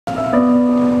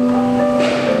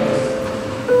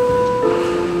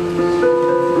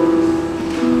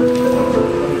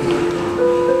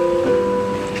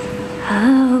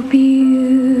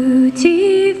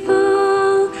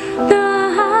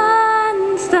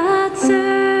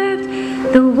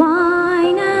the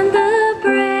wine and the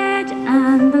bread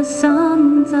and the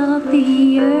sons of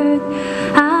the earth.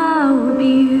 How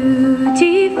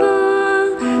beautiful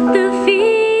the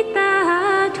feet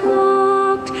that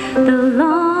walked the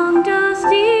long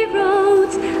dusty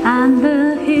roads and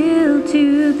the hill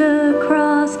to the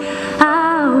cross.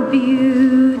 How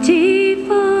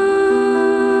beautiful,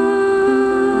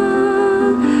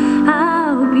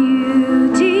 how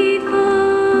beautiful,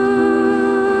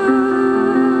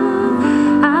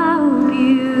 how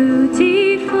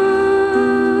beautiful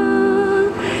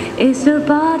is the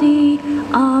body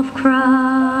of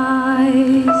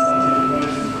Christ.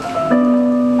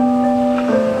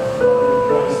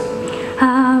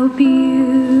 How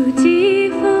beautiful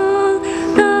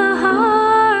the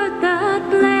heart that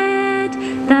bled,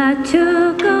 that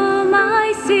took all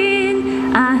my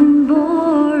sin and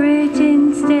bore it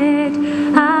instead.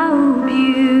 How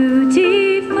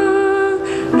beautiful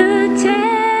the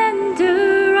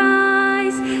tender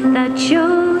eyes that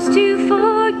chose to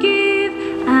forgive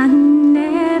and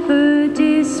never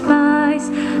despise.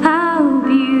 How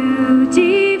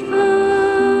beautiful,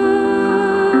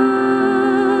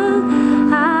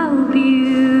 how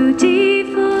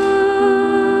beautiful,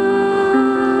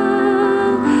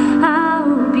 how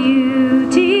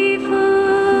beautiful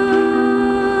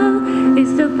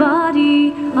is the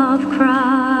body of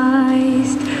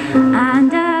Christ.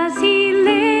 And as he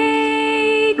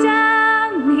laid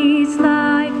down his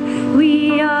life,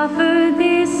 we offer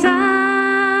this sacrifice,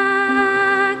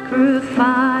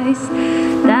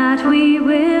 that we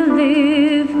will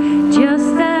live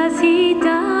just as he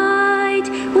died,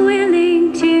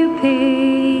 willing to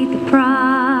pay the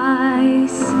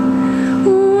price,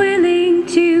 willing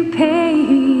to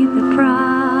pay the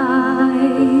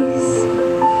price.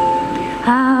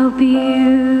 How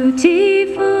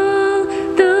beautiful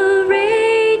the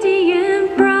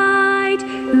radiant bride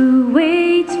who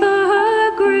waits for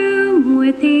her groom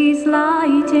with his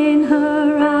light in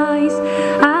her eyes.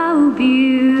 How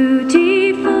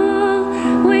beautiful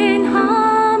when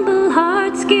humble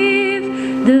hearts give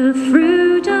the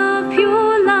fruit of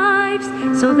pure lives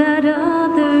so that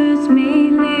others may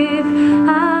live.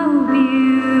 How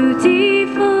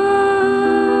beautiful,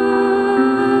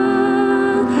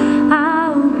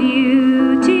 how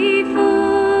beautiful,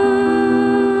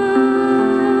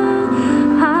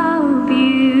 how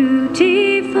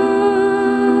beautiful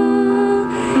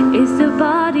is the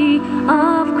body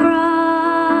of Christ.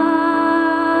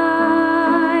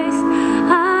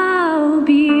 How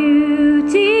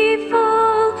beautiful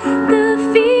the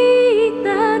feet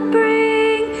that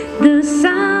bring the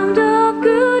sound of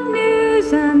good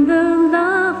news and the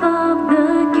love of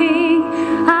the King.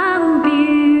 How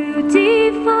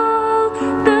beautiful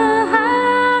the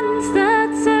hands that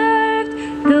served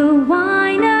the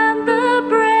wine and the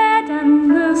bread and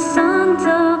the sons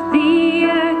of the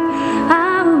earth.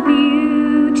 How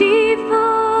beautiful,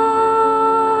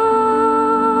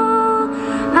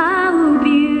 how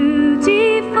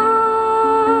beautiful,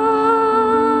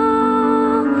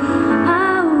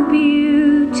 how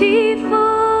beautiful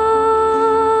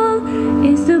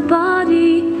is the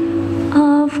body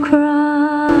of Christ.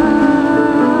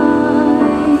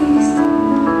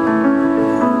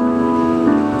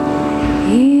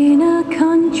 In a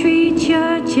country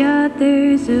churchyard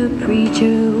there's a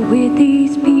preacher with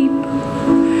his people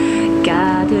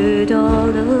gathered all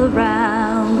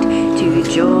around to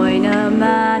join a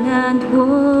man and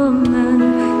woman.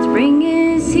 Spring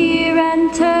is here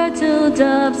and turtle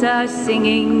doves are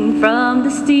singing from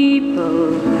the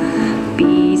steeple.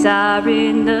 Bees are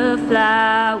in the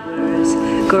flowers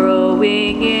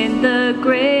growing in the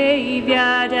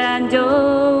graveyard, and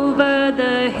over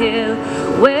the hill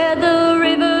where the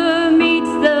river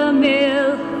meets the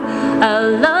mill, a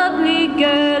lovely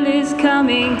girl is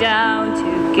coming down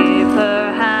to give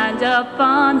her hand up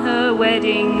on her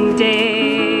wedding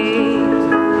day.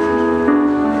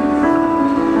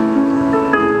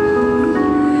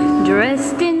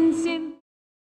 Dressed in